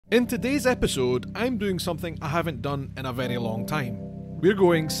In today's episode, I'm doing something I haven't done in a very long time. We're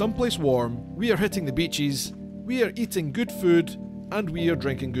going someplace warm, we are hitting the beaches, we are eating good food, and we are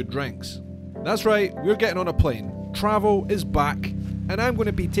drinking good drinks. That's right, we're getting on a plane. Travel is back, and I'm going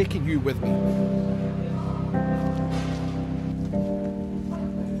to be taking you with me.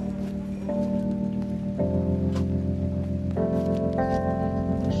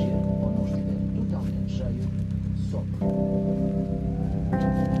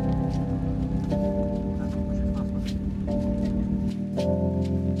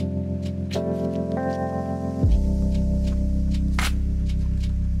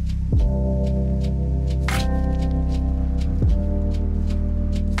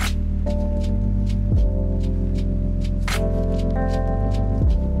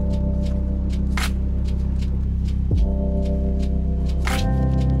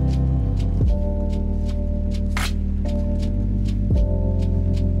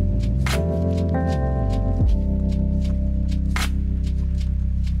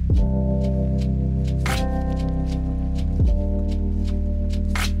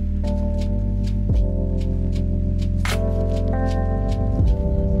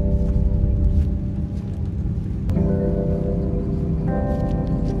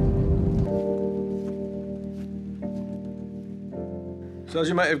 So as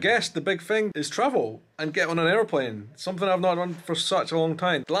you might have guessed, the big thing is travel and get on an airplane. Something I've not done for such a long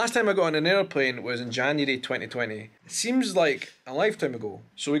time. The last time I got on an airplane was in January 2020. It seems like a lifetime ago.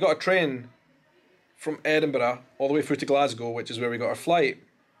 So we got a train from Edinburgh all the way through to Glasgow, which is where we got our flight.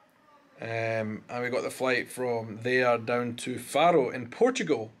 And we got the flight from there down to Faro in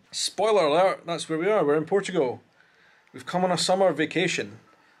Portugal. Spoiler alert, that's where we are, we're in Portugal. We've come on a summer vacation,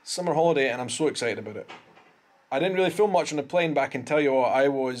 summer holiday, and I'm so excited about it. I didn't really film much on the plane, but I can tell you what, I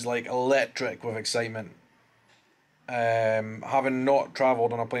was like electric with excitement. Having not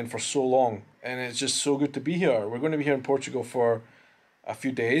travelled on a plane for so long, and it's just so good to be here. We're going to be here in Portugal for a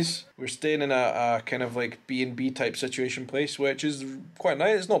few days. We're staying in a kind of like B&B type situation place, which is quite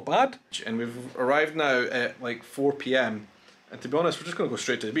nice, it's not bad. And we've arrived now at like 4 PM, and to be honest, we're just going to go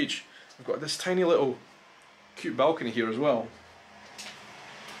straight to the beach. We've got this tiny little cute balcony here as well.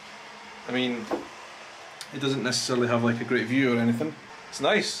 I mean, it doesn't necessarily have like a great view or anything. It's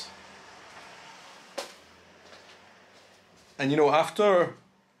nice. And you know, after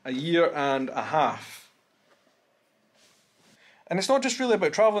a year and a half, and it's not just really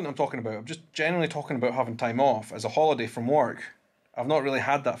about travelling I'm talking about, I'm just generally talking about having time off as a holiday from work. I've not really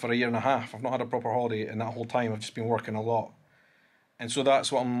had that for a year and a half. I've not had a proper holiday in that whole time. I've just been working a lot. And so that's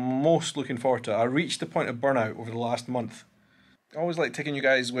what I'm most looking forward to. I reached the point of burnout over the last month. I always like taking you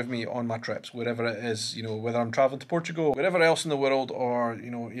guys with me on my trips, wherever it is, you know, whether I'm travelling to Portugal, wherever else in the world, or, you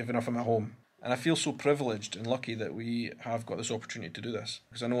know, even if I'm at home. And I feel so privileged and lucky that we have got this opportunity to do this.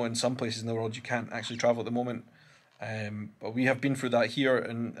 Because I know in some places in the world you can't actually travel at the moment. But we have been through that here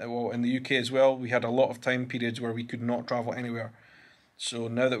in the UK as well. We had a lot of time periods where we could not travel anywhere. So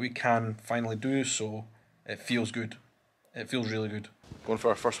now that we can finally do so, it feels good. It feels really good. Going for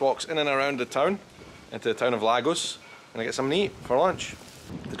our first walks in and around the town, into the town of Lagos. Gonna get something to eat for lunch.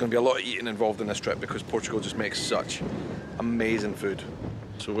 There's gonna be a lot of eating involved in this trip because Portugal just makes such amazing food.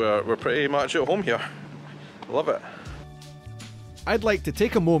 So we're pretty much at home here. Love it. I'd like to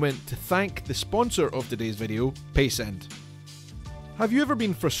take a moment to thank the sponsor of today's video, PaySend. Have you ever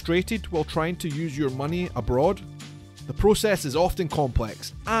been frustrated while trying to use your money abroad? The process is often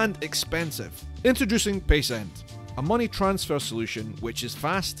complex and expensive. Introducing PaySend, a money transfer solution which is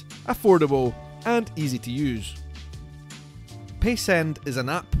fast, affordable, and easy to use. PaySend is an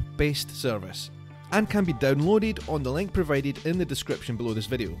app-based service and can be downloaded on the link provided in the description below this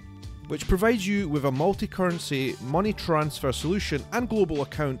video, which provides you with a multi-currency money transfer solution and global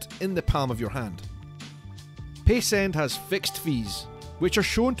account in the palm of your hand. PaySend has fixed fees, which are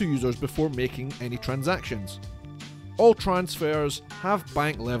shown to users before making any transactions. All transfers have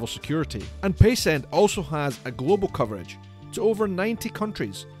bank-level security, and PaySend also has a global coverage to over 90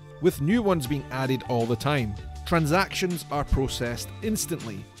 countries, with new ones being added all the time. Transactions are processed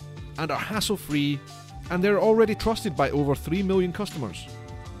instantly and are hassle-free, and they're already trusted by over 3 million customers.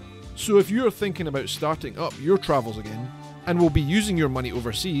 So if you're thinking about starting up your travels again and will be using your money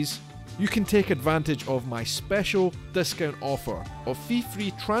overseas, you can take advantage of my special discount offer of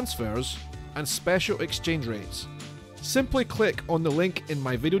fee-free transfers and special exchange rates. Simply click on the link in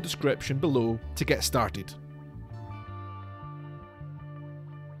my video description below to get started.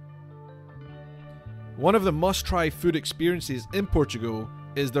 One of the must-try food experiences in Portugal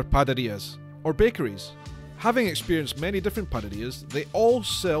is their padarias, or bakeries. Having experienced many different padarias, they all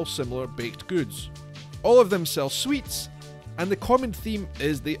sell similar baked goods. All of them sell sweets and the common theme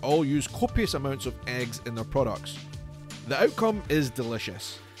is they all use copious amounts of eggs in their products. The outcome is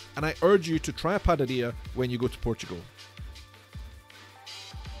delicious, and I urge you to try a padaria when you go to Portugal.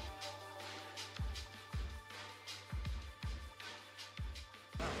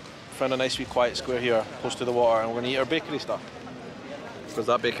 Found a nice wee quiet square here, close to the water, and we're going to eat our bakery stuff. Because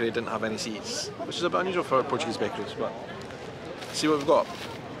that bakery didn't have any seats, which is a bit unusual for Portuguese bakeries, but see what we've got.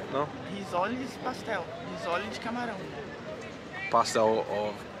 No? Risoles pastel, risoles de camarão. Pastel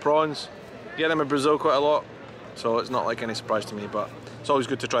of prawns. Get them in Brazil quite a lot, so it's not like any surprise to me, but it's always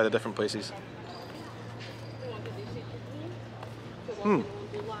good to try the different places. It's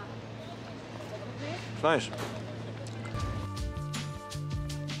nice.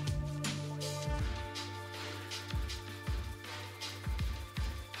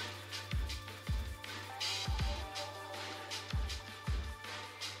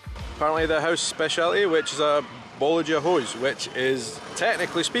 Apparently the house speciality, which is a bolo de arroz, which is,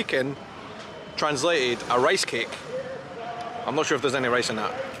 technically speaking, translated a rice cake. I'm not sure if there's any rice in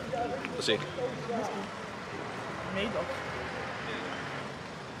that. Let's see. Made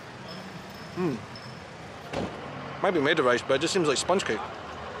of. Might be made of rice, but it just seems like sponge cake.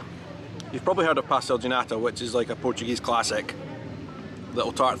 You've probably heard of pastel de nata, which is like a Portuguese classic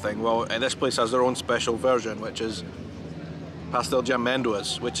little tart thing. Well, this place has their own special version, which is pastel de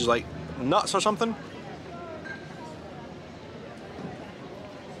amêndoas, which is like nuts or something.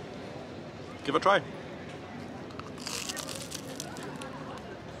 Give it a try.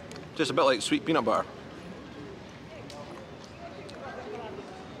 Tastes a bit like sweet peanut butter.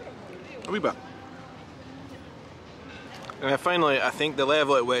 A wee bit. And finally, I think the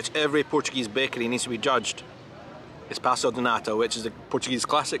level at which every Portuguese bakery needs to be judged is pastel de nata, which is the Portuguese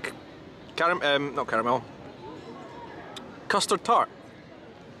classic custard tart.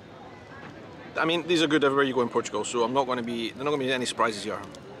 I mean, these are good everywhere you go in Portugal, so they're not going to be any surprises here.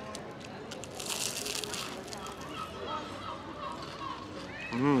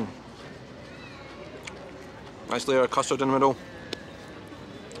 Nice layer of custard in the middle.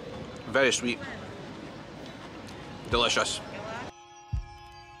 Very sweet. Delicious.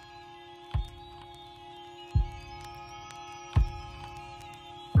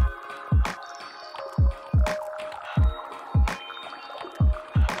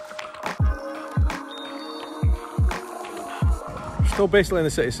 Still basically in the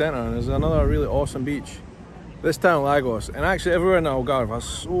city centre, and there's another really awesome beach. This town, Lagos, and actually everywhere in Algarve has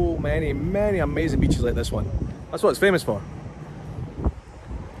so many amazing beaches like this one. That's what it's famous for.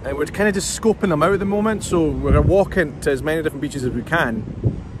 And we're kind of just scoping them out at the moment, so we're walking to as many different beaches as we can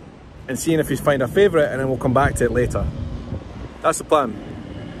and seeing if we find a favourite, and then we'll come back to it later. That's the plan.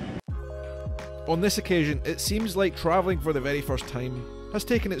 On this occasion, it seems like travelling for the very first time has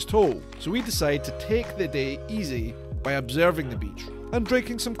taken its toll, so we decide to take the day easy by observing the beach and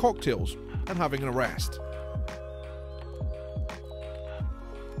drinking some cocktails and having a rest.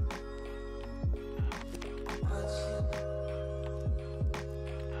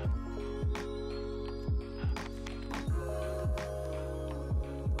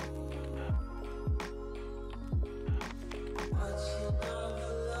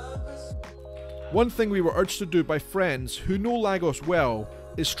 One thing we were urged to do by friends who know Lagos well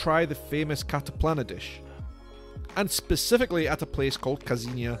is try the famous cataplana dish, and specifically at a place called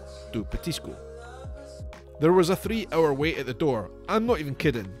Casinha do Petisco. There was a 3-hour wait at the door, I'm not even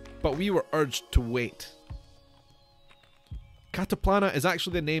kidding, but we were urged to wait. Cataplana is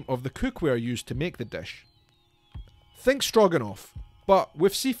actually the name of the cookware used to make the dish. Think stroganoff, but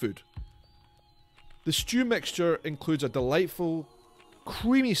with seafood. The stew mixture includes a delightful,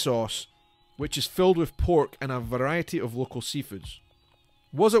 creamy sauce which is filled with pork and a variety of local seafoods.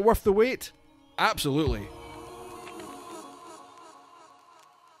 Was it worth the wait? Absolutely.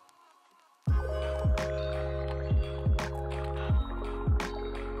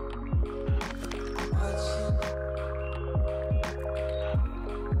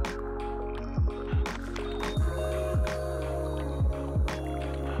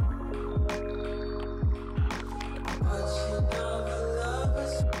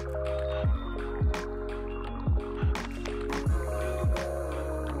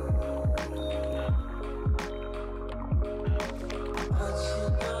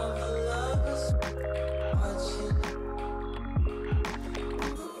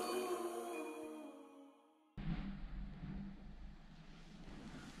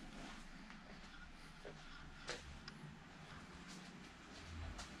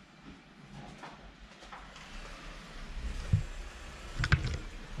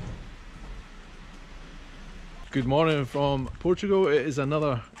 Good morning from Portugal. It is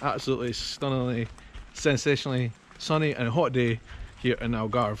another absolutely stunningly, sensationally sunny and hot day here in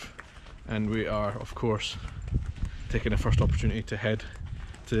Algarve, and we are of course taking the first opportunity to head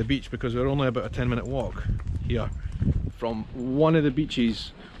to the beach because we're only about a 10-minute walk here from one of the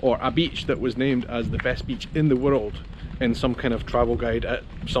beaches, or a beach that was named as the best beach in the world in some kind of travel guide at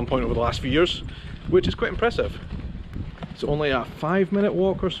some point over the last few years, which is quite impressive. It's only a 5-minute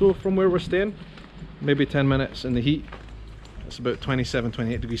walk or so from where we're staying, maybe 10 minutes in the heat. It's about 27,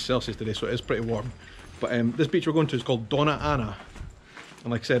 28 degrees Celsius today, so it is pretty warm. But this beach we're going to is called Donna Ana,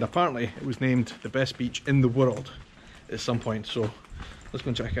 and like I said, apparently it was named the best beach in the world at some point, so let's go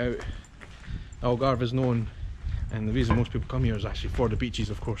and check it out. Algarve is known, and the reason most people come here is actually for the beaches,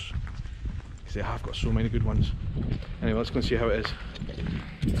 of course, because they have got so many good ones. Anyway, let's go and see how it is.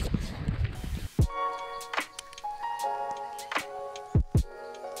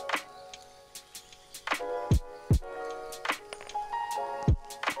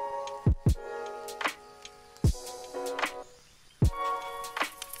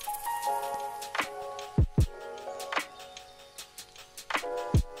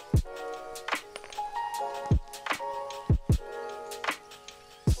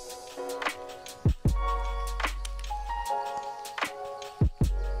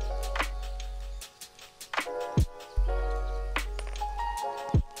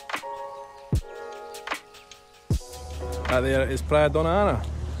 That there is Praia Donna Ana.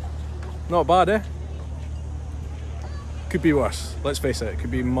 Not bad, eh? Could be worse. Let's face it, it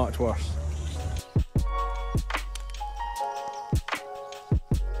could be much worse.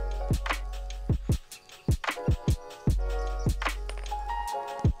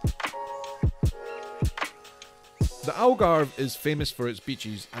 The Algarve is famous for its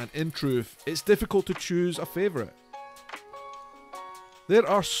beaches, and in truth, it's difficult to choose a favourite. There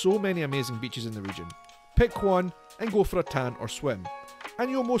are so many amazing beaches in the region. Pick one and go for a tan or swim,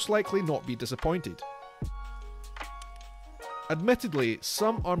 and you'll most likely not be disappointed. Admittedly,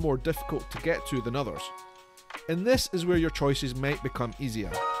 some are more difficult to get to than others, and this is where your choices might become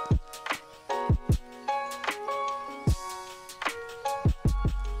easier.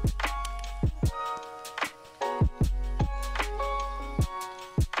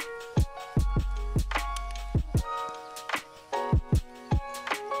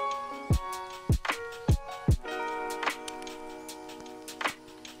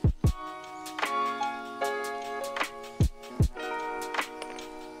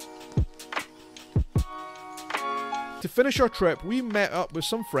 To finish our trip, we met up with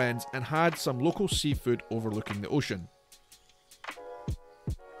some friends and had some local seafood overlooking the ocean.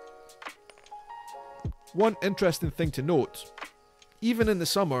 One interesting thing to note, even in the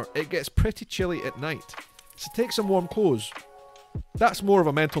summer it gets pretty chilly at night, so take some warm clothes. That's more of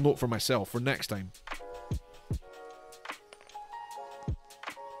a mental note for myself for next time.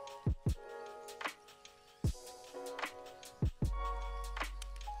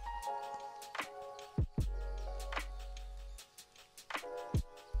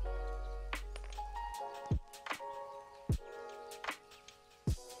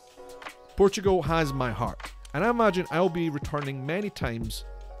 Portugal has my heart, and I imagine I'll be returning many times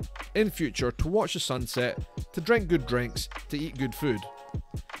in future to watch the sunset, to drink good drinks, to eat good food.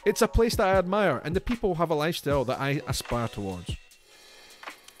 It's a place that I admire, and the people have a lifestyle that I aspire towards.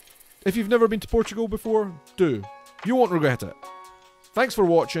 If you've never been to Portugal before, do. You won't regret it. Thanks for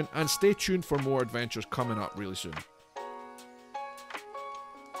watching, and stay tuned for more adventures coming up really soon.